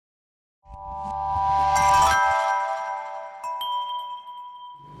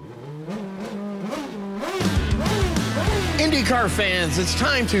IndyCar fans, it's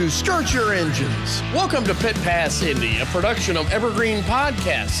time to start your engines. Welcome to Pit Pass Indy, a production of Evergreen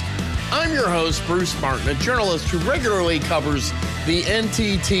Podcast. I'm your host, Bruce Martin, a journalist who regularly covers the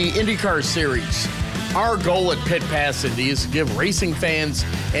NTT IndyCar Series. Our goal at Pit Pass Indy is to give racing fans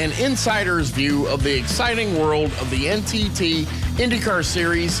an insider's view of the exciting world of the NTT IndyCar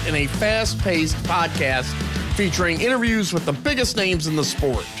Series in a fast-paced podcast featuring interviews with the biggest names in the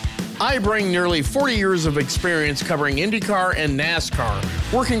sport. I bring nearly 40 years of experience covering IndyCar and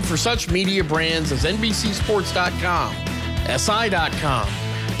NASCAR, working for such media brands as NBCSports.com, SI.com,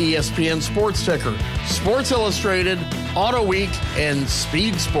 ESPN Sports Ticker, Sports Illustrated, Auto Week, and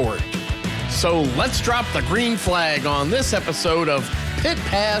Speed Sport. So let's drop the green flag on this episode of Pit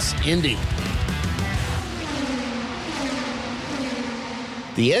Pass Indy.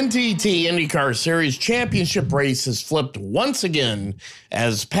 The NTT IndyCar Series championship race has flipped once again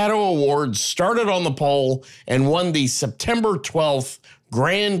as Pato O'Ward started on the pole and won the September 12th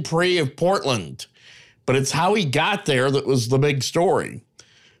Grand Prix of Portland. But it's how he got there that was the big story.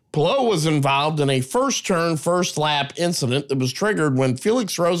 Palou was involved in a first-turn, first-lap incident that was triggered when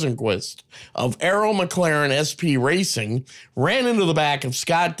Felix Rosenqvist of Arrow McLaren SP Racing ran into the back of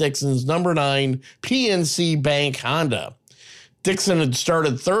Scott Dixon's number 9 PNC Bank Honda. Dixon had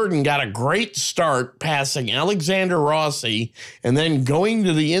started third and got a great start, passing Alexander Rossi and then going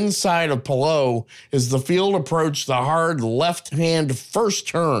to the inside of Palou as the field approached the hard left-hand first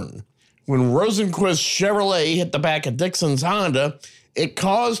turn. When Rosenqvist's Chevrolet hit the back of Dixon's Honda, it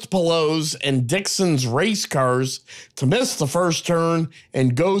caused Palou's and Dixon's race cars to miss the first turn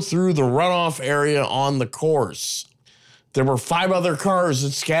and go through the runoff area on the course. There were 5 other cars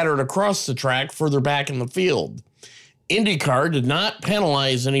that scattered across the track further back in the field. IndyCar did not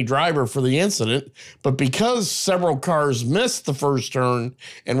penalize any driver for the incident, but because several cars missed the first turn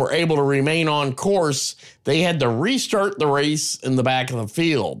and were able to remain on course, they had to restart the race in the back of the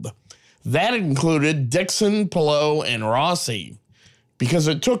field. That included Dixon, Palou, and Rossi. Because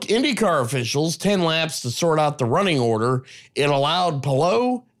it took IndyCar officials 10 laps to sort out the running order, it allowed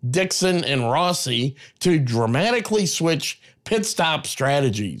Palou, Dixon, and Rossi to dramatically switch pit stop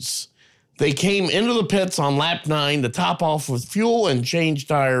strategies. They came into the pits on lap 9 to top off with fuel and change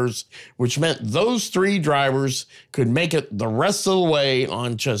tires, which meant those 3 drivers could make it the rest of the way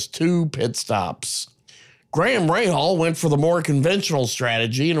on just 2 pit stops. Graham Rahal went for the more conventional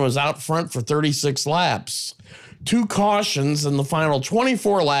strategy and was out front for 36 laps. 2 cautions in the final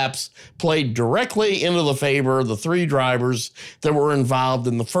 24 laps played directly into the favor of the 3 drivers that were involved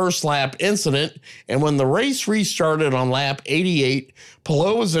in the first lap incident, and when the race restarted on lap 88,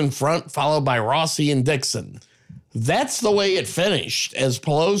 Palou was in front, followed by Rossi and Dixon. That's the way it finished, as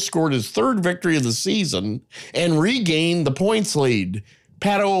Palou scored his 3rd victory of the season and regained the points lead.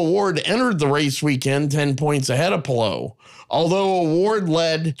 Pato O'Ward entered the race weekend 10 points ahead of Palou. Although O'Ward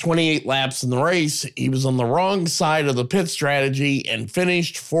led 28 laps in the race, he was on the wrong side of the pit strategy and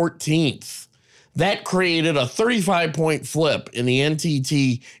finished 14th. That created a 35-point flip in the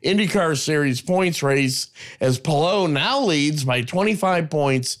NTT IndyCar Series points race, as Palou now leads by 25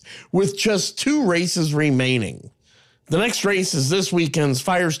 points with just 2 races remaining. The next race is this weekend's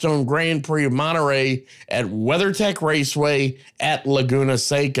Firestone Grand Prix of Monterey at WeatherTech Raceway at Laguna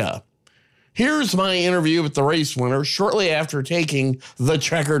Seca. Here's my interview with the race winner shortly after taking the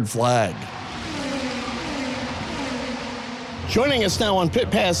checkered flag. Joining us now on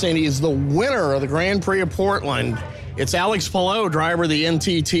Pit Pass Indy is the winner of the Grand Prix of Portland. It's Alex Palou, driver of the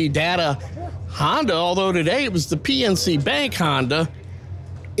NTT Data Honda, although today it was the PNC Bank Honda.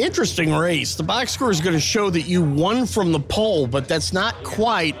 Interesting race. The box score is going to show that you won from the pole, but that's not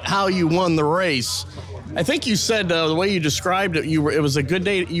quite how you won the race. I think you said the way you described it, it was a good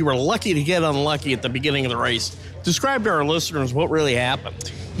day. You were lucky to get unlucky at the beginning of the race. Describe to our listeners what really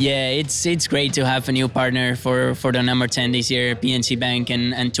happened. Yeah, it's great to have a new partner for the number 10 this year, PNC Bank,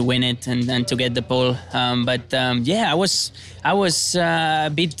 and to win it and to get the pole. I was a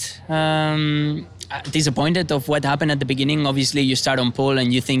bit disappointed of what happened at the beginning. Obviously, you start on pole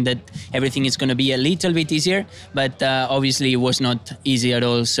and you think that everything is going to be a little bit easier, but obviously it was not easy at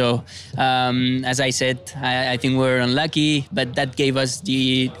all. So, as I said, I think we were unlucky, but that gave us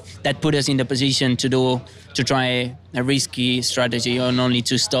that put us in the position to try a risky strategy on only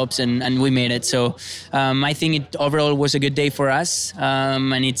 2 stops, and we made it. So I think it overall was a good day for us,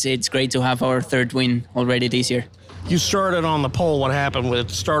 and it's great to have our 3rd win already this year. You started on the pole. What happened with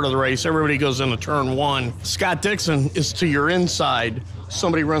the start of the race? Everybody goes into turn 1. Scott Dixon is to your inside.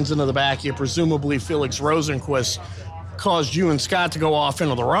 Somebody runs into the back. You presumably Felix Rosenqvist caused you and Scott to go off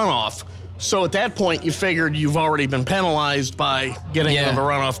into the runoff. So at that point, you figured you've already been penalized by getting into the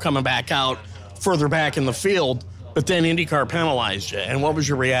runoff, coming back out further back in the field. But then IndyCar penalized you. And what was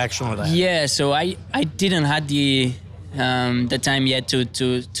your reaction to that? Yeah, so I didn't have the time yet to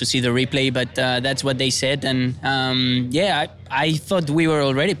see the replay, but that's what they said. And I thought we were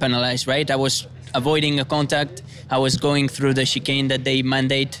already penalized, right? I was avoiding a contact. I was going through the chicane that they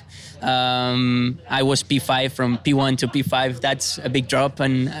mandate. I was P5 from P1 to P5. That's a big drop,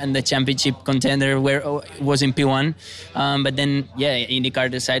 and the championship contender was in P1. But then, IndyCar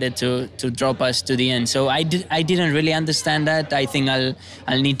decided to drop us to the end. So I didn't really understand that. I think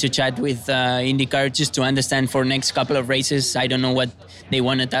I'll need to chat with IndyCar just to understand for next couple of races. I don't know what they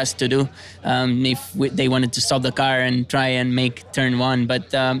wanted us to do. If they wanted to stop the car and try and make turn one.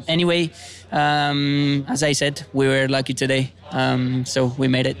 But anyway, as I said, we were lucky today. So we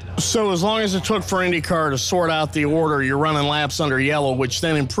made it. So as long as it took for IndyCar to sort out the order, you're running laps under yellow, which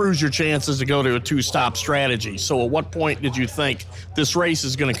then improves your chances to go to a two-stop strategy. So at what point did you think this race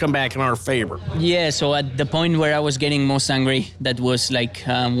is going to come back in our favor? Yeah, so at the point where I was getting most angry, that was like,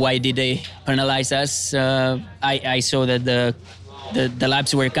 why did they penalize us? I saw that the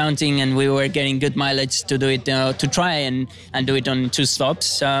laps were counting and we were getting good mileage to do it, to try and do it on two stops.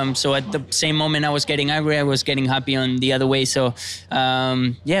 So at the same moment I was getting angry, I was getting happy on the other way. So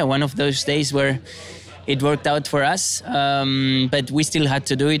one of those days where it worked out for us, but we still had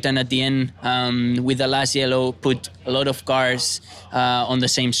to do it. And at the end, with the last yellow, put a lot of cars on the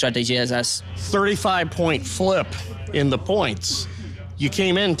same strategy as us. 35-point flip in the points. You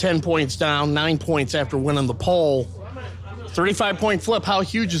came in 10 points down, 9 points after winning the pole. 35-point flip, how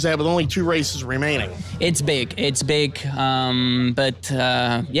huge is that with only 2 races remaining? It's big, but it's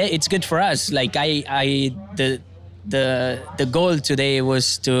good for us. Like the goal today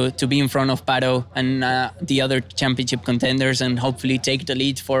was to be in front of Pato and the other championship contenders and hopefully take the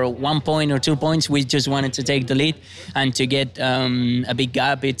lead for 1 point or 2 points. We just wanted to take the lead and to get a big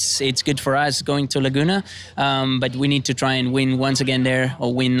gap. It's good for us going to Laguna, but we need to try and win once again there,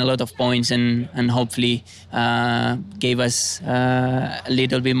 or win a lot of points and hopefully gave us a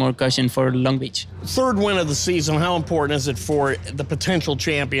little bit more caution for Long Beach. Third win of the season, how important is it for the potential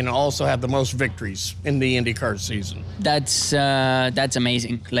champion to also have the most victories in the IndyCar season? That's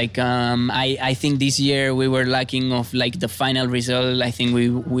amazing. Like I think this year we were lacking of like the final result. I think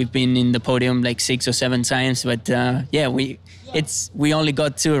we've been in the podium like 6 or 7 times, but we only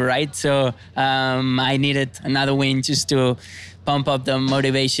got 2, right? So I needed another win just to pump up the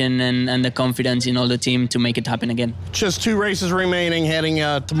motivation and the confidence in all the team to make it happen again. Just 2 races remaining, heading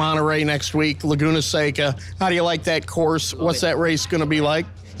to Monterey next week, Laguna Seca. How do you like that course? What's that race going to be like?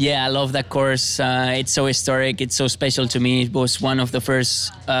 Yeah, I love that course. It's so historic. It's so special to me. It was one of the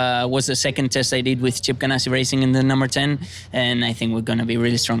first, was the second test I did with Chip Ganassi Racing in the number 10, and I think we're going to be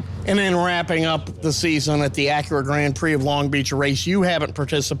really strong. And then wrapping up the season at the Acura Grand Prix of Long Beach, a race you haven't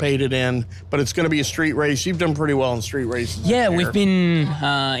participated in, but it's going to be a street race. You've done pretty well in street races. Yeah, we've been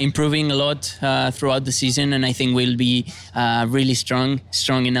improving a lot throughout the season, and I think we'll be really strong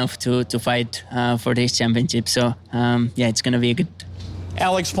enough to fight for this championship. So, it's going to be a good.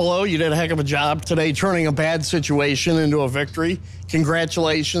 Alex Palou, you did a heck of a job today turning a bad situation into a victory.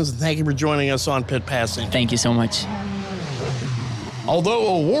 Congratulations, and thank you for joining us on Pit Pass Indy. Thank you so much.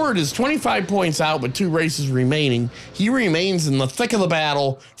 Although Award is 25 points out with 2 races remaining, he remains in the thick of the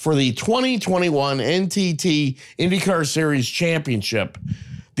battle for the 2021 NTT IndyCar Series Championship.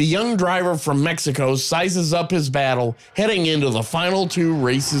 The young driver from Mexico sizes up his battle heading into the final 2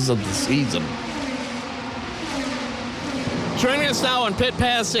 races of the season. Joining us now on Pit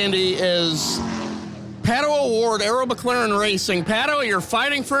Pass Indy is Pato O'Ward, Arrow McLaren Racing. Pato, you're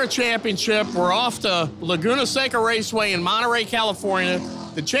fighting for a championship. We're off to Laguna Seca Raceway in Monterey, California.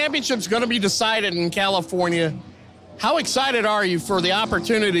 The championship's going to be decided in California. How excited are you for the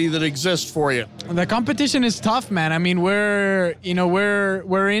opportunity that exists for you? The competition is tough, man. I mean, we're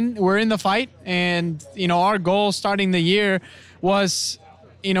in the fight, and our goal starting the year was,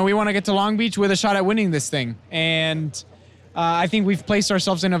 we want to get to Long Beach with a shot at winning this thing, and I think we've placed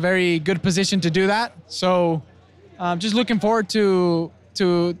ourselves in a very good position to do that. So just looking forward to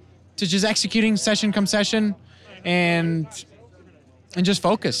just executing session come session and just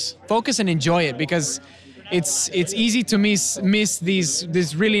focus and enjoy it, because it's easy to miss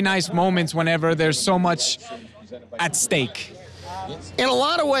these really nice moments whenever there's so much at stake. In a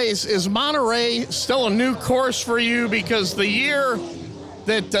lot of ways, is Monterey still a new course for you? Because the year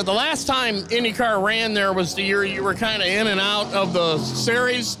that the last time IndyCar ran there was the year you were kind of in and out of the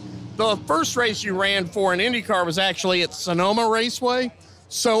series. The first race you ran for in IndyCar was actually at Sonoma Raceway.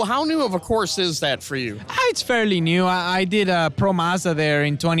 So how new of a course is that for you? It's fairly new. I did a Pro Mazda there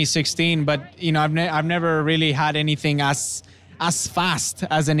in 2016, but I've never really had anything as as fast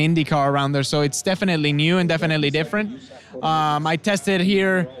as an IndyCar around there. So it's definitely new and definitely different. I tested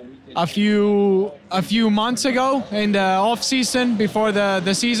here a few months ago in the off season before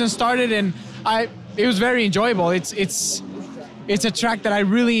the season started, and it was very enjoyable. It's a track that I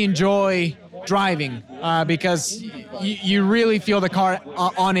really enjoy driving because you really feel the car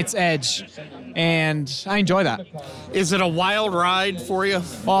on its edge, and I enjoy that. Is it a wild ride for you?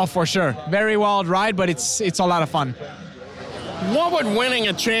 Oh, for sure. Very wild ride, but it's a lot of fun. What would winning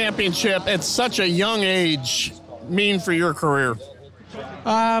a championship at such a young age mean for your career?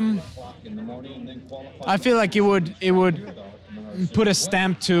 I feel like it would put a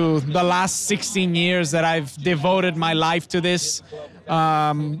stamp to the last 16 years that I've devoted my life to this.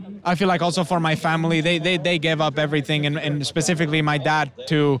 I feel like also for my family, they gave up everything, and specifically my dad,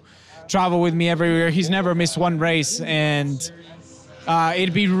 to travel with me everywhere. He's never missed one race, and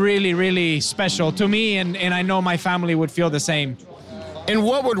it'd be really, really special to me, and I know my family would feel the same. And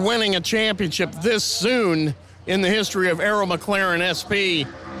what would winning a championship this soon in the history of Arrow McLaren SP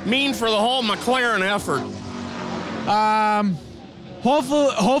mean for the whole McLaren effort?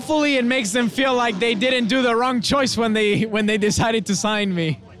 Hopefully it makes them feel like they didn't do the wrong choice when they decided to sign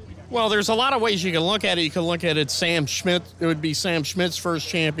me. Well, there's a lot of ways you can look at it. You can look at it Sam Schmidt. It would be Sam Schmidt's first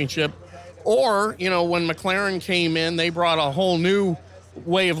championship. Or, when McLaren came in, they brought a whole new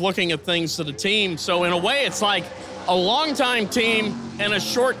way of looking at things to the team. So in a way, it's like a long-time team and a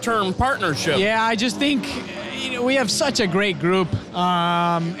short-term partnership. Yeah, I just think we have such a great group,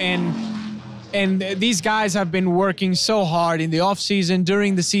 and these guys have been working so hard in the off-season,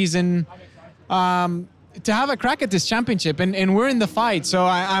 during the season, to have a crack at this championship, and we're in the fight. So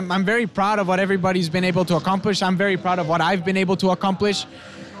I'm very proud of what everybody's been able to accomplish. I'm very proud of what I've been able to accomplish.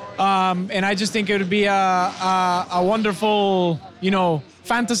 And I just think it would be a wonderful,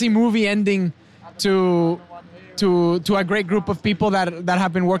 fantasy movie ending to a great group of people that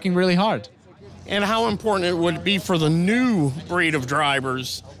have been working really hard. And how important it would be for the new breed of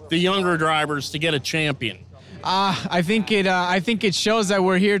drivers, the younger drivers, to get a champion. I think it shows that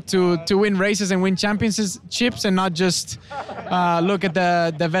we're here to win races and win championships, and not just look at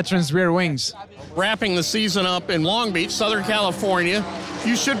the veterans' rear wings. Wrapping the season up in Long Beach, Southern California,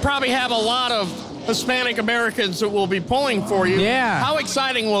 you should probably have a lot of Hispanic Americans that will be pulling for you. Yeah. How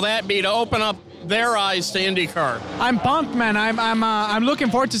exciting will that be to open up their eyes to IndyCar? I'm pumped, man. I'm looking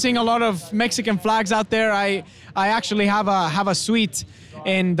forward to seeing a lot of Mexican flags out there. I actually have a suite,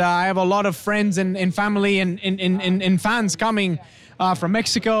 and I have a lot of friends and family and fans coming from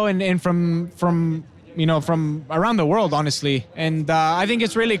Mexico and from around the world, honestly. And I think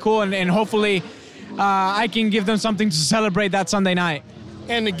it's really cool, and hopefully I can give them something to celebrate that Sunday night.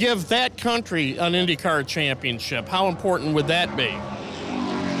 And to give that country an IndyCar championship, how important would that be?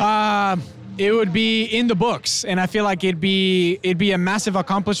 It would be in the books, and I feel like it'd be a massive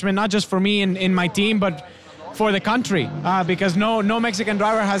accomplishment, not just for me and my team, but for the country, because no Mexican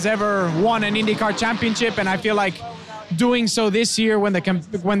driver has ever won an IndyCar championship, and I feel like doing so this year, when the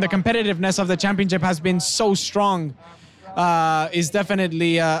competitiveness of the championship has been so strong, is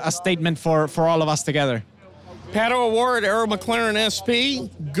definitely a statement for all of us together. Pato O'Ward, Arrow McLaren SP,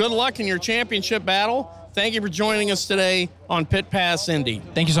 good luck in your championship battle. Thank you for joining us today on Pit Pass Indy.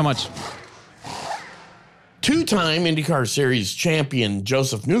 Thank you so much. Two-time IndyCar Series champion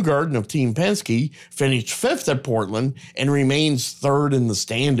Josef Newgarden of Team Penske finished 5th at Portland and remains 3rd in the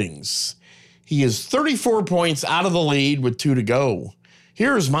standings. He is 34 points out of the lead with 2 to go.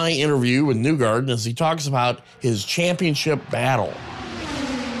 Here's my interview with Newgarden as he talks about his championship battle.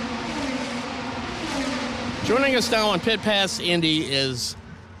 Joining us now on Pit Pass Indy is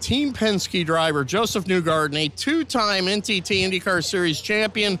Team Penske driver Josef Newgarden, a 2-time NTT IndyCar Series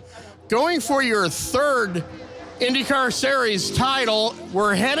champion, going for your 3rd IndyCar Series title.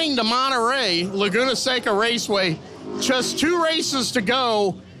 We're heading to Monterey, Laguna Seca Raceway. Just 2 races to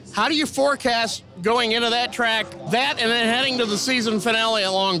go. How do you forecast going into that track, that, and then heading to the season finale at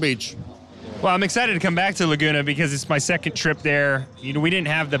Long Beach? Well, I'm excited to come back to Laguna because it's my 2nd trip there. We didn't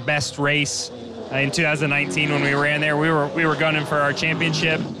have the best race in 2019 when we ran there. We were gunning for our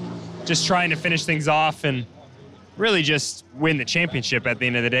championship, just trying to finish things off and really just win the championship at the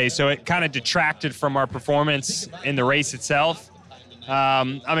end of the day. So it kind of detracted from our performance in the race itself.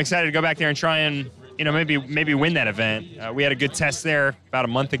 I'm excited to go back there and try and maybe win that event. We had a good test there about a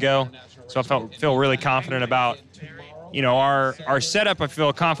month ago, so I feel really confident about our setup. I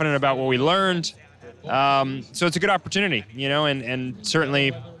feel confident about what we learned. So it's a good opportunity, and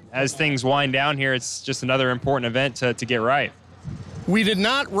certainly as things wind down here, it's just another important event to get right. We did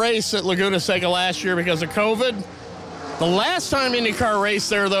not race at Laguna Seca last year because of COVID. The last time IndyCar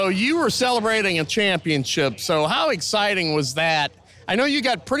raced there, though, you were celebrating a championship. So how exciting was that? I know you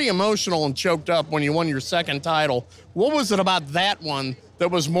got pretty emotional and choked up when you won your second title. What was it about that one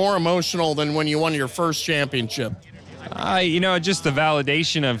that was more emotional than when you won your first championship? Just the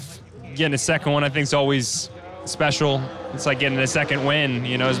validation of getting a second one, I think, is always special. It's like getting a second win.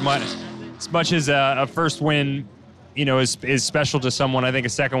 As much as a first win, is special to someone, I think a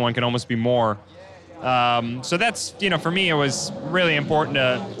second one can almost be more. So that's, for me, it was really important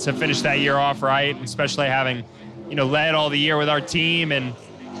to finish that year off right, especially having, led all the year with our team, and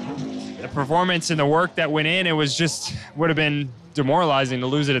the performance and the work that went in, it was would have been demoralizing to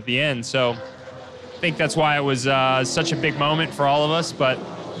lose it at the end. So I think that's why it was such a big moment for all of us. But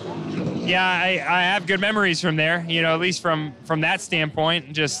yeah, I have good memories from there, at least from that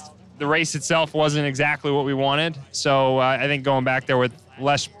standpoint. Just the race itself wasn't exactly what we wanted. So I think going back there with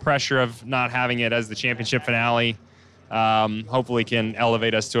less pressure of not having it as the championship finale hopefully can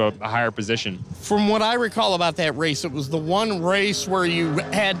elevate us to a higher position. From what I recall about that race, it was the one race where you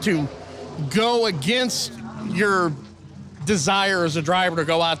had to go against your desire as a driver to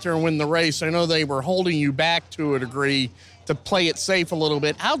go out there and win the race. I know they were holding you back to a degree to play it safe a little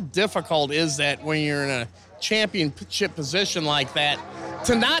bit. How difficult is that when you're in a championship position like that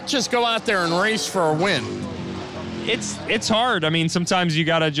to not just go out there and race for a win? It's hard. I mean, sometimes you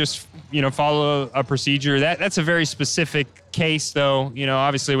got to just, follow a procedure. That's a very specific case, though.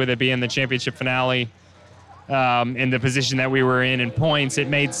 Obviously with it being the championship finale, in the position that we were in points, it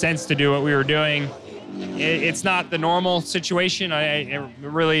made sense to do what we were doing. It's not the normal situation. I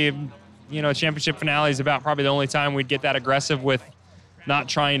really, championship finale is about probably the only time we'd get that aggressive with not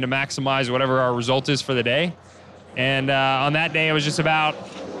trying to maximize whatever our result is for the day. And on that day, it was just about,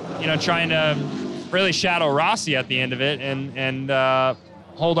 trying to really shadow Rossi at the end of it and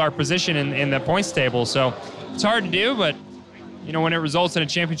hold our position in the points table. So it's hard to do, but, when it results in a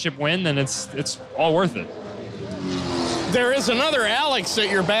championship win, then it's all worth it. There is another Alex that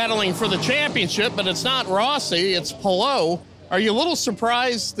you're battling for the championship, but it's not Rossi, it's Palou. Are you a little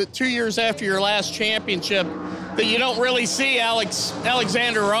surprised that 2 years after your last championship that you don't really see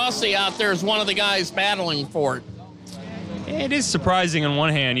Alexander Rossi out there as one of the guys battling for it? It is surprising on one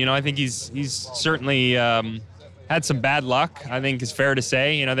hand. I think he's certainly had some bad luck, I think it's fair to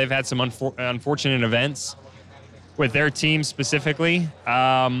say. They've had some unfortunate events with their team specifically.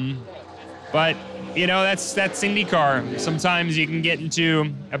 But that's IndyCar. Sometimes you can get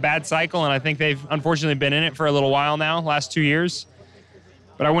into a bad cycle, and I think they've unfortunately been in it for a little while now, last 2 years.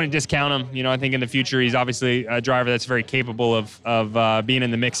 But I wouldn't discount him. I think in the future he's obviously a driver that's very capable of being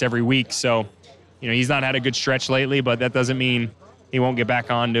in the mix every week. So, he's not had a good stretch lately, but that doesn't mean he won't get back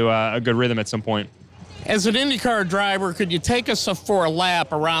onto a good rhythm at some point. As an IndyCar driver, could you take us for a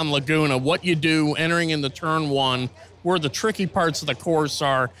lap around Laguna, what you do entering into turn one, where the tricky parts of the course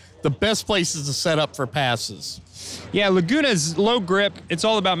are, the best places to set up for passes? Yeah, Laguna's low grip. It's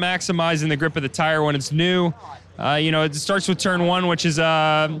all about maximizing the grip of the tire when it's new. It starts with turn one, which is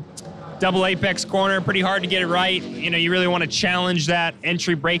a double apex corner. Pretty hard to get it right. You really want to challenge that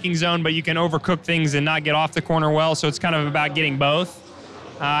entry braking zone, but you can overcook things and not get off the corner well. So it's kind of about getting both.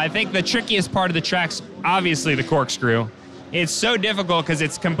 I think the trickiest part of the track's obviously the corkscrew. It's so difficult because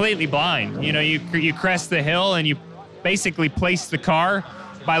it's completely blind. You crest the hill and you basically place the car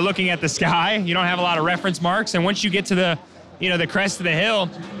by looking at the sky. You don't have a lot of reference marks, and once you get to the crest of the hill,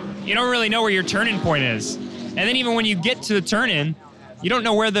 you don't really know where your turn-in point is. And then even when you get to the turn-in, you don't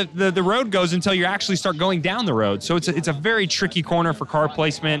know where the road goes until you actually start going down the road. So it's a very tricky corner for car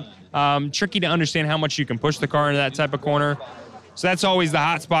placement. Tricky to understand how much you can push the car into that type of corner. So that's always the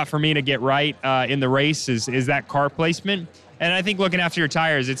hot spot for me to get right in the race is that car placement. And I think looking after your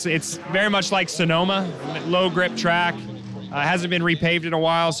tires, it's very much like Sonoma, low grip track. Hasn't been repaved in a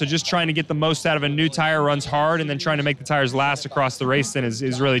while, so just trying to get the most out of a new tire runs hard, and then trying to make the tires last across the race then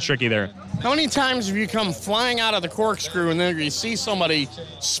is really tricky there. How many times have you come flying out of the corkscrew and then you see somebody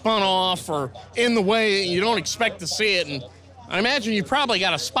spun off or in the way and you don't expect to see it? And I imagine you probably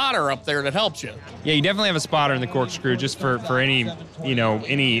got a spotter up there that helps you. Yeah, you definitely have a spotter in the corkscrew just for any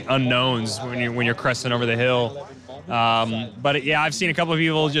unknowns when you're cresting over the hill. But yeah, I've seen a couple of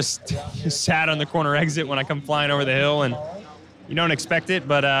people just sat on the corner exit when I come flying over the hill, and you don't expect it,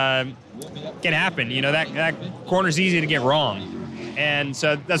 but it can happen. That corner's easy to get wrong. And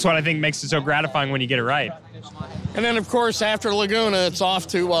so that's what I think makes it so gratifying when you get it right. And then, of course, after Laguna, it's off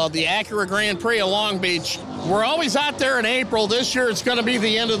to the Acura Grand Prix of Long Beach. We're always out there in April. This year, it's going to be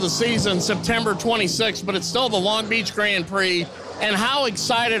the end of the season, September 26th, but it's still the Long Beach Grand Prix. And how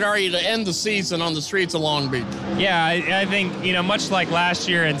excited are you to end the season on the streets of Long Beach? Yeah, I think, much like last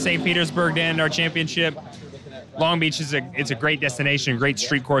year in St. Petersburg to end our championship, Long Beach it's a great destination, great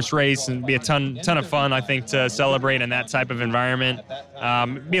street course race, and be a ton of fun, I think, to celebrate in that type of environment.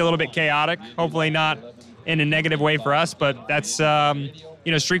 Be a little bit chaotic, hopefully not in a negative way for us, but that's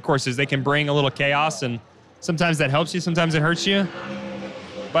street courses, they can bring a little chaos, and sometimes that helps you, sometimes it hurts you.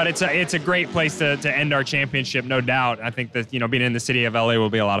 But it's a great place to end our championship, no doubt. I think that being in the city of LA will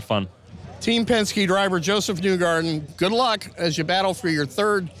be a lot of fun. Team Penske driver Josef Newgarden, good luck as you battle for your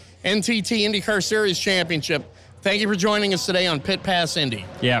third NTT IndyCar Series championship. Thank you for joining us today on Pit Pass Indy.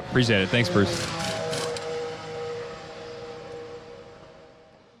 Yeah, appreciate it. Thanks, Bruce.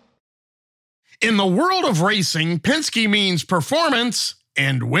 In the world of racing, Penske means performance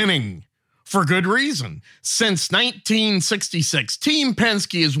and winning. For good reason. Since 1966, Team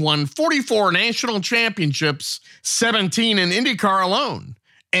Penske has won 44 national championships, 17 in IndyCar alone.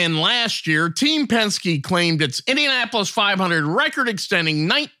 And last year, Team Penske claimed its Indianapolis 500 record-extending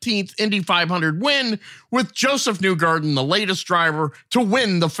 19th Indy 500 win, with Josef Newgarden the latest driver to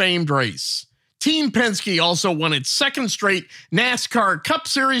win the famed race. Team Penske also won its second straight NASCAR Cup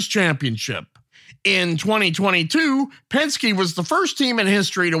Series championship. In 2022, Penske was the first team in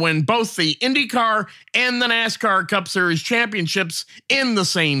history to win both the IndyCar and the NASCAR Cup Series championships in the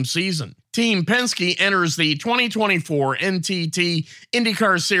same season. Team Penske enters the 2024 NTT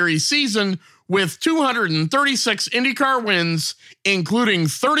IndyCar Series season with 236 IndyCar wins, including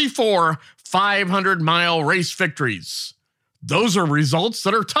 34 500-mile race victories. Those are results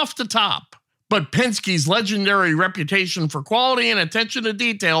that are tough to top. But Penske's legendary reputation for quality and attention to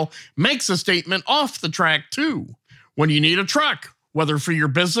detail makes a statement off the track, too. When you need a truck, whether for your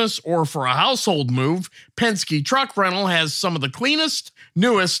business or for a household move, Penske Truck Rental has some of the cleanest,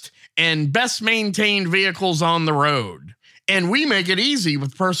 newest, and best-maintained vehicles on the road. And we make it easy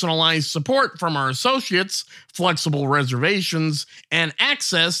with personalized support from our associates, flexible reservations, and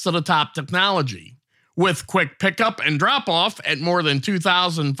access to the top technology. With quick pickup and drop-off at more than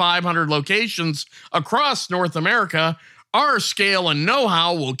 2,500 locations across North America, our scale and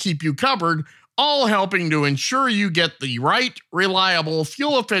know-how will keep you covered, all helping to ensure you get the right, reliable,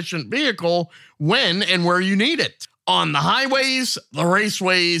 fuel-efficient vehicle when and where you need it. On the highways, the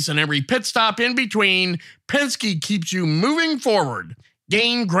raceways, and every pit stop in between, Penske keeps you moving forward.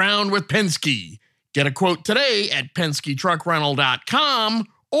 Gain ground with Penske. Get a quote today at PenskeTruckRental.com,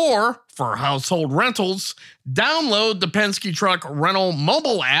 or for household rentals, download the Penske Truck Rental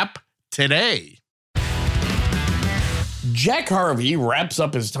mobile app today. Jack Harvey wraps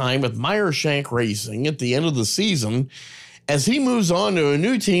up his time with Meyer Shank Racing at the end of the season as he moves on to a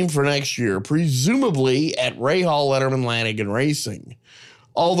new team for next year, presumably at Rahal Letterman Lanigan Racing.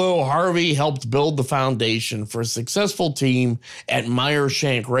 Although Harvey helped build the foundation for a successful team at Meyer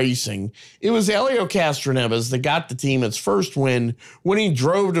Shank Racing, it was Helio Castroneves that got the team its first win when he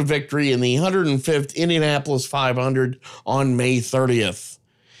drove to victory in the 105th Indianapolis 500 on May 30th.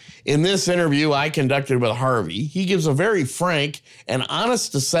 In this interview I conducted with Harvey, he gives a very frank and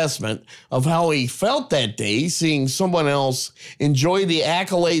honest assessment of how he felt that day seeing someone else enjoy the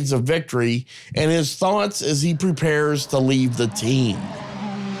accolades of victory and his thoughts as he prepares to leave the team.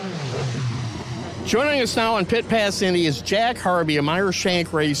 Joining us now on Pit Pass Indy is Jack Harvey of Meyer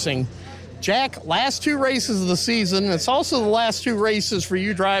Shank Racing. Jack, last two races of the season. It's also the last two races for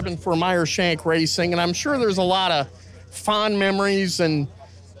you driving for Meyer Shank Racing, and I'm sure there's a lot of fond memories and,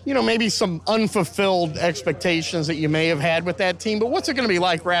 maybe some unfulfilled expectations that you may have had with that team. But what's it going to be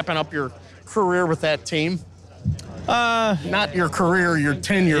like wrapping up your career with that team? Not your career, your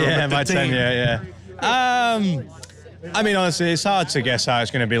tenure. Yeah, with the my team. tenure, yeah. Honestly, it's hard to guess how it's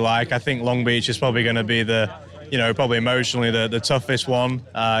going to be like. I think Long Beach is probably going to be probably emotionally the toughest one.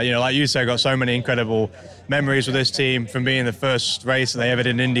 Like you said, I got so many incredible memories with this team from being the first race that they ever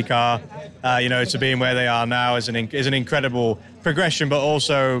did in IndyCar, to being where they are now is an incredible progression, but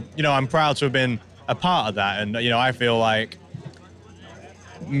also, I'm proud to have been a part of that. And, I feel like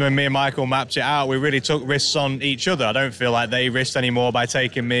when me and Michael mapped it out, we really took risks on each other. I don't feel like they risked anymore by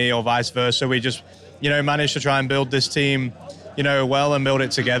taking me or vice versa. We just, managed to try and build this team, well and build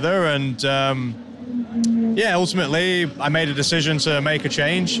it together. And, ultimately, I made a decision to make a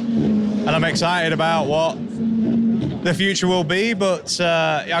change. And I'm excited about what the future will be. But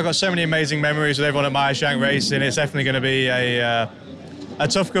I've got so many amazing memories with everyone at Meyer Shank Racing. It's definitely going to be a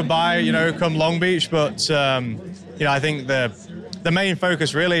tough goodbye, come Long Beach. But, I think the main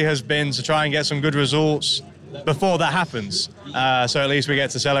focus really has been to try and get some good results before that happens. So at least we get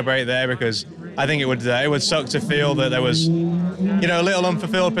to celebrate there, because I think it would suck to feel that there was, a little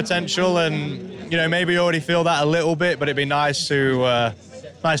unfulfilled potential, and maybe you already feel that a little bit, but it'd be nice to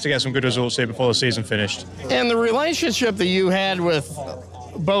get some good results here before the season finished. And the relationship that you had with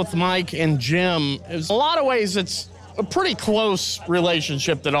both Mike and Jim. In a lot of ways, it's a pretty close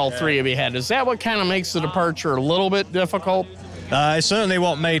relationship that all three of you had. Is that what kind of makes the departure a little bit difficult? It's certainly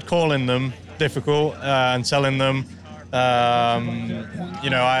what made calling them difficult and telling them. I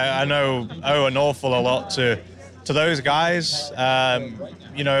know owe an awful lot to those guys.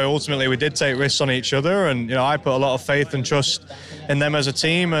 Ultimately we did take risks on each other, and I put a lot of faith and trust in them as a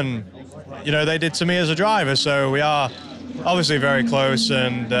team, and they did to me as a driver. So we are obviously very close,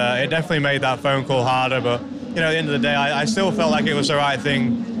 and it definitely made that phone call harder. But at the end of the day, I still felt like it was the right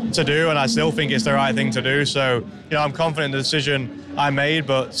thing to do, and I still think it's the right thing to do. So I'm confident in the decision I made,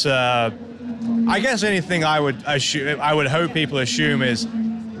 but I guess anything I would hope people assume is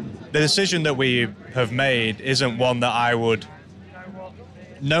the decision that we have made isn't one that I would,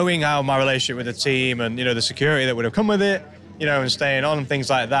 knowing how my relationship with the team and the security that would have come with it, and staying on and things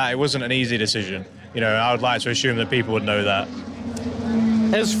like that, it wasn't an easy decision. I would like to assume that people would know that.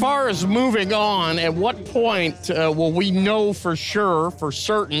 As far as moving on, at what point will we know for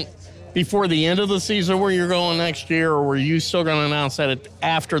certain, before the end of the season where you're going next year, or were you still going to announce that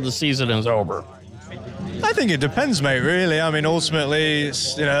after the season is over? I think it depends, mate, really. I mean, ultimately,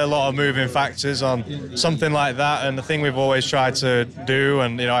 it's, a lot of moving factors on something like that. And the thing we've always tried to do,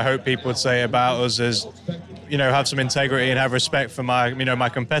 and, I hope people would say about us is, have some integrity and have respect for my, my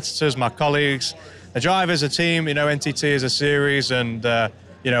competitors, my colleagues, the drivers, the team, NTT as a series. And, I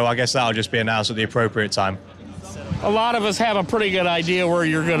guess that'll just be announced at the appropriate time. A lot of us have a pretty good idea where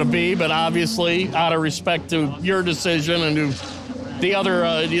you're going to be, but obviously, out of respect to your decision and to the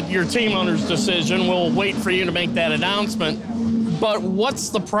other, your team owner's decision, we'll wait for you to make that announcement. But what's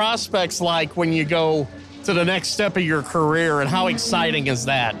the prospects like when you go to the next step of your career, and how exciting is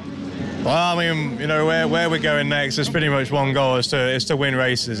that? Well, I mean, where we're going next is pretty much one goal, is to win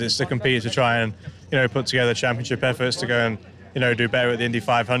races. It's to compete, to try and, put together championship efforts, to go and, do better at the Indy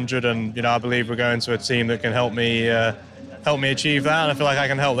 500. And, I believe we're going to a team that can help me achieve that. And I feel like I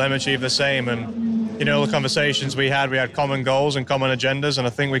can help them achieve the same. And, the conversations we had common goals and common agendas. And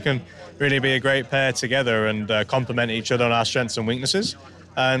I think we can really be a great pair together and complement each other on our strengths and weaknesses.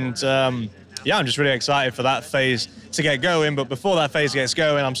 And, I'm just really excited for that phase to get going. But before that phase gets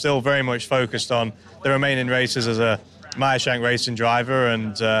going, I'm still very much focused on the remaining races as a Meyershank racing driver.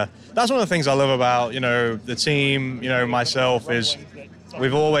 And that's one of the things I love about, the team, myself, is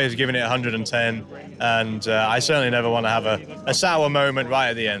we've always given it 110. And I certainly never want to have a sour moment right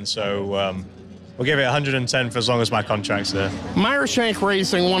at the end. So we'll give it 110 for as long as my contract's there. Meyershank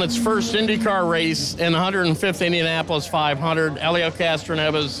Racing won its first IndyCar race in 105th Indianapolis 500. Helio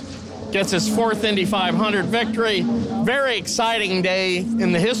Castroneves gets his fourth Indy 500 victory. Very exciting day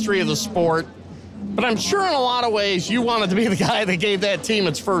in the history of the sport. But I'm sure in a lot of ways you wanted to be the guy that gave that team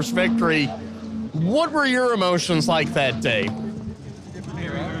its first victory. What were your emotions like that day?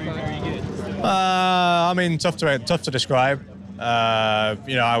 Tough to describe.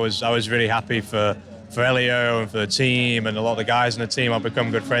 I was really happy for Helio and for the team, and a lot of the guys in the team I've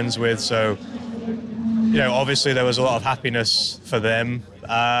become good friends with. So, obviously there was a lot of happiness for them.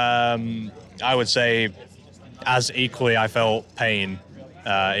 I would say as equally I felt pain,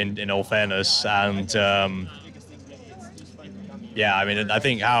 in all fairness. And I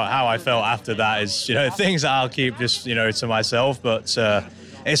think how I felt after that is, things that I'll keep just, to myself. But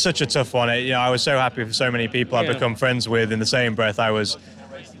it's such a tough one. I was so happy for so many people I've become friends with. In the same breath, I was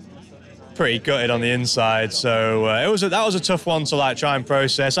pretty gutted on the inside. So that was a tough one to try and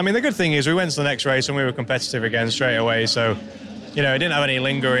process. I mean, the good thing is we went to the next race and we were competitive again straight away. So, it didn't have any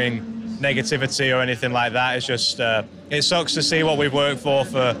lingering negativity or anything like that. It's just it sucks to see what we've worked for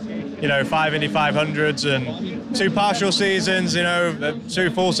 5 Indy 500s and 2 partial seasons, 2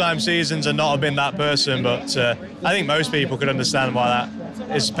 full-time seasons, and not have been that person. But I think most people could understand why that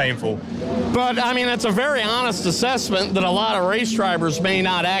is painful. But I mean, it's a very honest assessment that a lot of race drivers may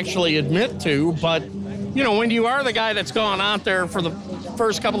not actually admit to. But when you are the guy that's gone out there for the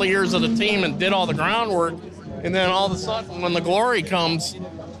first couple of years of the team and did all the groundwork, and then all of a sudden when the glory comes,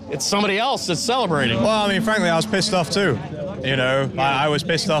 it's somebody else that's celebrating. Well, I mean, frankly, I was pissed off too. I was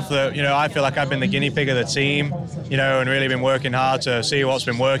pissed off that, I feel like I've been the guinea pig of the team, and really been working hard to see what's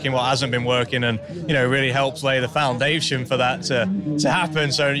been working, what hasn't been working, and, really helped lay the foundation for that to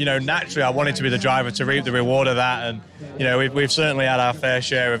happen. So, naturally, I wanted to be the driver to reap the reward of that. And, we've certainly had our fair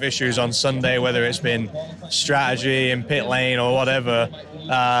share of issues on Sunday, whether it's been strategy in pit lane or whatever.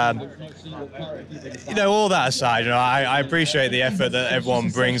 All that aside, I appreciate the effort that everyone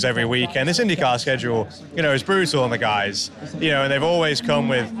brings every weekend. This IndyCar schedule, is brutal on the guys, and they've always come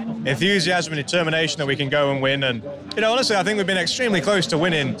with enthusiasm and determination that we can go and win. And, honestly, I think we've been extremely close to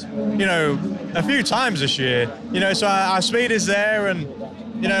winning, a few times this year, so our speed is there. And,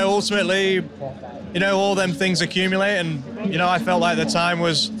 ultimately, all them things accumulate, and I felt like the time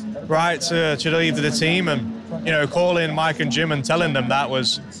was right to leave the team, and calling Mike and Jim and telling them that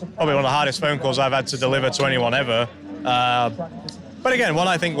was probably one of the hardest phone calls I've had to deliver to anyone ever. But again, one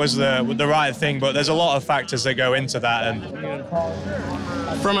I think was the right thing, but there's a lot of factors that go into that.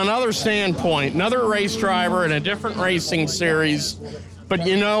 And from another standpoint, another race driver in a different racing series, but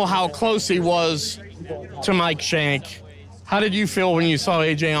you know how close he was to Mike Shank. How did you feel when you saw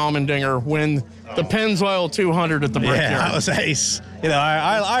AJ Allmendinger win the Pennzoil 200 at the Brickyard? Yeah, that was ace.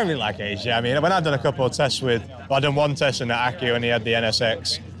 I really like AJ. I mean, when I've done a couple of tests I've done one test in the Acura and he had the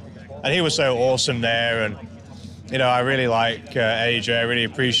NSX, and he was so awesome there. And I really like AJ. I really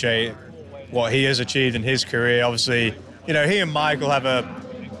appreciate what he has achieved in his career. Obviously, he and Michael have a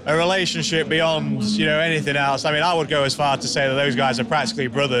relationship beyond, anything else. I mean, I would go as far to say that those guys are practically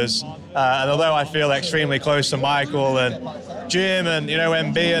brothers. And although I feel extremely close to Michael and Jim and,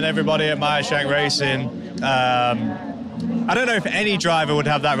 MB and everybody at Meyershank Racing, I don't know if any driver would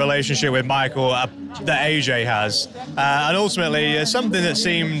have that relationship with Michael that AJ has. And ultimately, something that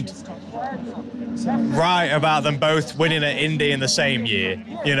seemed right about them both winning at Indy in the same year,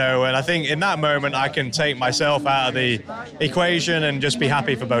 and I think in that moment I can take myself out of the equation and just be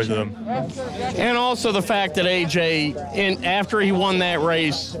happy for both of them. And also the fact that AJ, after he won that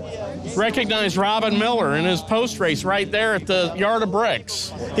race, recognized Robin Miller in his post-race right there at the Yard of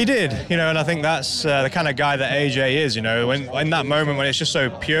Bricks. He did, and I think that's the kind of guy that AJ is, when in that moment when it's just so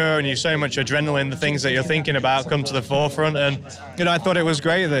pure and you so much adrenaline, the things that you're thinking about come to the forefront. And, I thought it was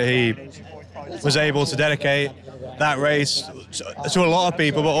great that he was able to dedicate that race to a lot of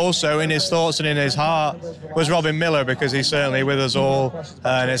people, but also in his thoughts and in his heart was Robin Miller, because he's certainly with us all,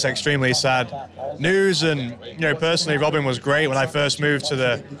 and it's extremely sad news. And personally, Robin was great when I first moved to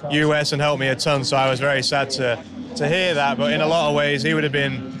the US and helped me a ton, so I was very sad to hear that. But in a lot of ways, he would have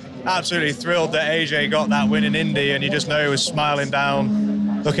been absolutely thrilled that AJ got that win in Indy, and you just know he was smiling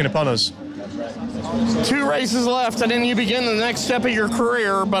down, looking upon us. 2 races left, and then you begin the next step of your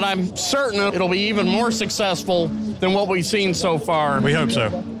career, but I'm certain it'll be even more successful than what we've seen so far. We hope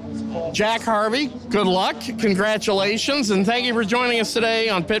so. Jack Harvey, good luck, congratulations, and thank you for joining us today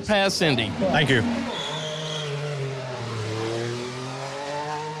on Pit Pass Indy. Thank you.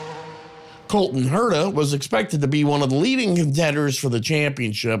 Colton Herta was expected to be one of the leading contenders for the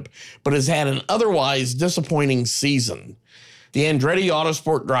championship, but has had an otherwise disappointing season. The Andretti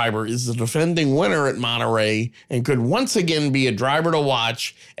Autosport driver is the defending winner at Monterey and could once again be a driver to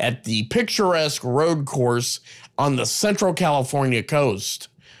watch at the picturesque road course on the Central California coast.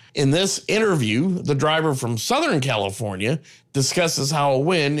 In this interview, the driver from Southern California discusses how a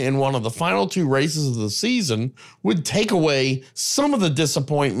win in one of the final 2 races of the season would take away some of the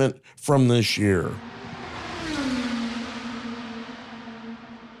disappointment from this year.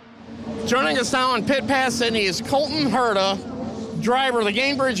 Joining us now on Pit Pass Indy is Colton Herta, driver of the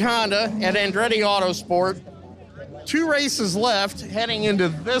Gainbridge Honda at Andretti Autosport. 2 races left heading into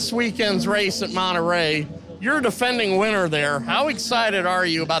this weekend's race at Monterey. You're a defending winner there. How excited are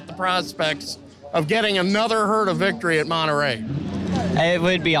you about the prospects of getting another Herta victory at Monterey? It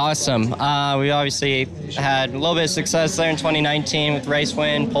would be awesome. We obviously had a little bit of success there in 2019 with race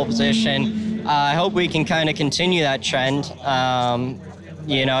win, pole position. I hope we can kind of continue that trend.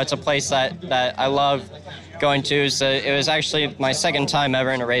 It's a place that I love going to. So it was actually my second time ever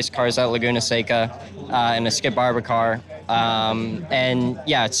in a race car at Laguna Seca in a Skip Barber car. And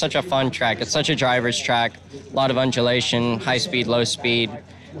yeah, it's such a fun track. It's such a driver's track. A lot of undulation, high speed, low speed,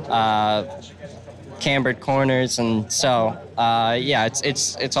 cambered corners. And so,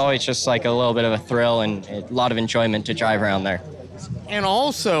 it's always just like a little bit of a thrill and a lot of enjoyment to drive around there. And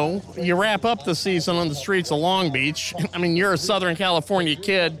also, you wrap up the season on the streets of Long Beach. I mean, you're a Southern California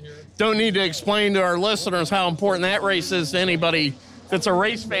kid. Don't need to explain to our listeners how important that race is to anybody that's a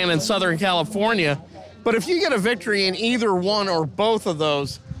race fan in Southern California. But if you get a victory in either one or both of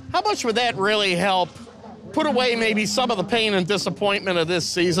those, how much would that really help put away maybe some of the pain and disappointment of this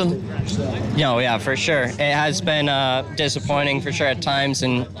season? Yeah, for sure. It has been disappointing for sure at times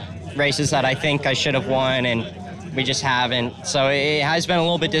in races that I think I should have won and we just haven't. So it has been a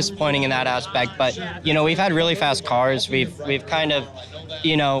little bit disappointing in that aspect. But, we've had really fast cars. We've kind of,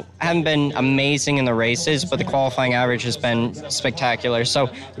 haven't been amazing in the races, but the qualifying average has been spectacular. So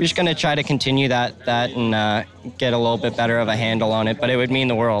we're just going to try to continue that and get a little bit better of a handle on it. But it would mean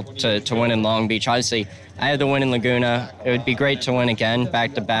the world to win in Long Beach. Obviously, I had the win in Laguna. It would be great to win again,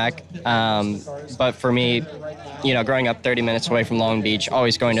 back to back. But for me, growing up 30 minutes away from Long Beach,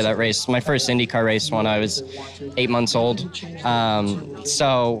 always going to that race. My first IndyCar race when I was 8 months old.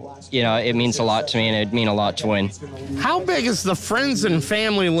 So, it means a lot to me, and it'd mean a lot to win. How big is the friends and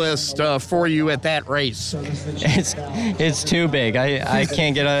family list for you at that race? It's too big. I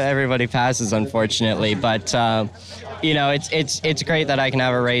can't get everybody passes, unfortunately, but it's great that I can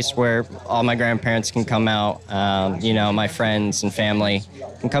have a race where all my grandparents can come out, my friends and family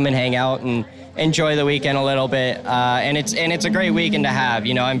can come and hang out and enjoy the weekend a little bit, and it's a great weekend to have.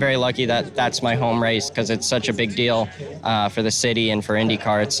 I'm very lucky that that's my home race because it's such a big deal for the city and for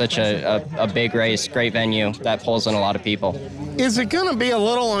IndyCar. It's such a big race, great venue that pulls in a lot of people. Is it going to be a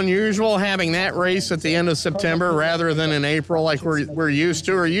little unusual having that race at the end of September rather than in April like we're used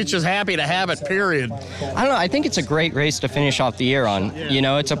to, or are you just happy to have it, period? I don't know. I think it's a great race to finish off the year on.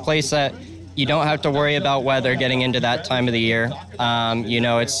 It's a place that you don't have to worry about weather getting into that time of the year.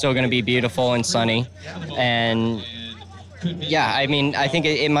 It's still going to be beautiful and sunny. And, yeah, I think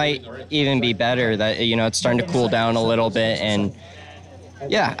it might even be better that, it's starting to cool down a little bit. And,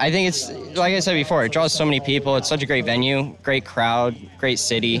 yeah, I think it's, like I said before, it draws so many people. It's such a great venue, great crowd, great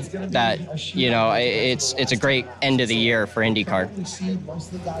city that, it's a great end of the year for IndyCar.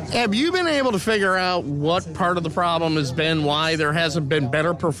 Have you been able to figure out what part of the problem has been, why there hasn't been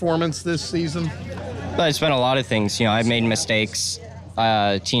better performance this season? But it's been a lot of things. I've made mistakes.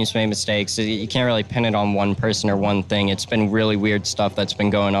 Teams made mistakes. You can't really pin it on one person or one thing. It's been really weird stuff that's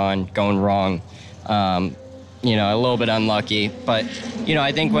been going wrong. A little bit unlucky, but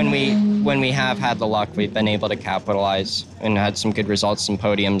I think when we have had the luck, we've been able to capitalize and had some good results, some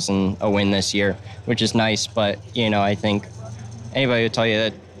podiums, and a win this year, which is nice. But I think anybody would tell you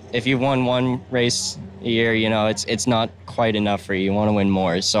that if you've won one race a year, it's not quite enough for you. You want to win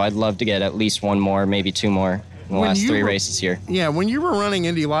more. So I'd love to get at least one more, maybe two more in the last 3 races here. Yeah, when you were running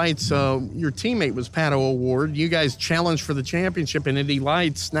Indy Lights, your teammate was Pato O'Ward. You guys challenged for the championship in Indy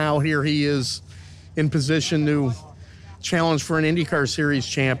Lights. Now here he is in position to challenge for an IndyCar Series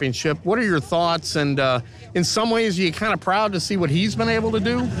championship. What are your thoughts? And in some ways, are you kind of proud to see what he's been able to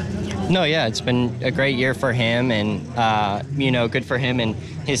do? No, yeah, it's been a great year for him, and good for him. And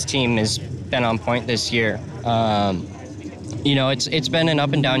his team has been on point this year. It's been an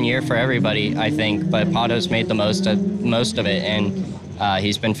up and down year for everybody, I think, but Pato's made the most of it, and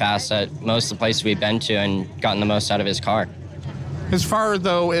he's been fast at most of the places we've been to and gotten the most out of his car. As far,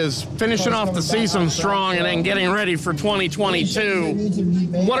 though, as finishing off the season strong and then getting ready for 2022,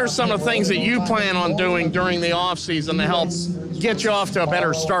 what are some of the things that you plan on doing during the offseason to help get you off to a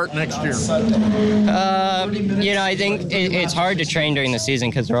better start next year? I think it's hard to train during the season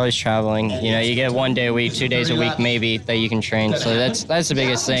because we're always traveling. You get 1 day a week, 2 days a week maybe that you can train. So that's the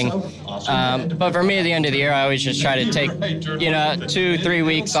biggest thing. But for me, at the end of the year, I always just try to take, 2-3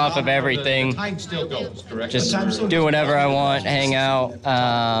 weeks off of everything. Just do whatever I want, hang out,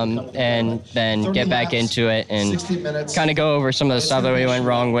 and then get back into it and kind of go over some of the stuff that we went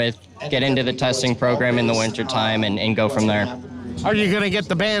wrong with, get into the testing program in the wintertime and go from there. Are you going to get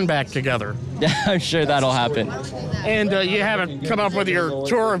the band back together? Yeah, I'm sure that'll happen. And you haven't come up with your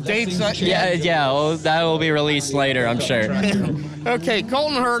tour of dates yet? Yeah, well, that will be released later, I'm sure. Okay,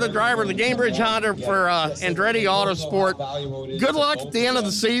 Colton Herta, driver of the Gamebridge Honda for Andretti Autosport. Good luck at the end of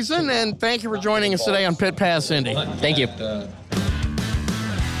the season, and thank you for joining us today on Pit Pass Indy. Thank you.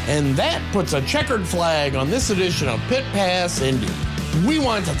 And that puts a checkered flag on this edition of Pit Pass Indy. We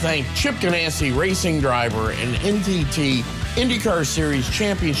want to thank Chip Ganassi, racing driver, and NTT IndyCar Series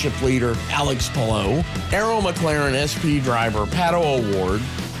Championship leader Alex Palou, Arrow McLaren SP driver Pato O'Ward,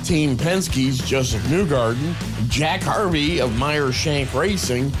 Team Penske's Joseph Newgarden, Jack Harvey of Meyer Shank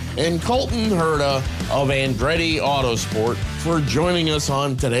Racing, and Colton Herta of Andretti Autosport for joining us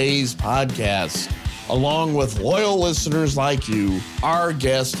on today's podcast. Along with loyal listeners like you, our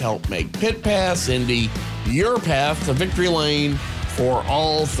guests help make Pit Pass Indy your path to victory lane for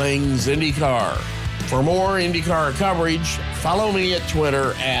all things IndyCar. For more IndyCar coverage, follow me at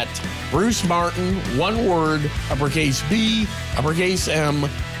Twitter at Bruce Martin, one word, uppercase B, uppercase M,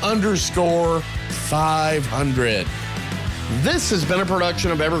 _500. This has been a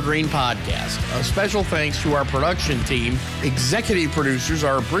production of Evergreen Podcast. A special thanks to our production team. Executive producers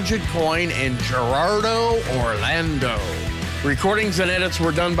are Bridget Coyne and Gerardo Orlando. Recordings and edits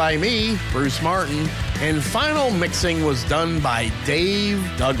were done by me, Bruce Martin, and final mixing was done by Dave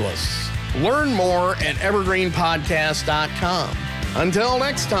Douglas. Learn more at evergreenpodcast.com. Until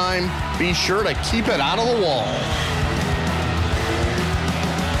next time, be sure to keep it out of the wall.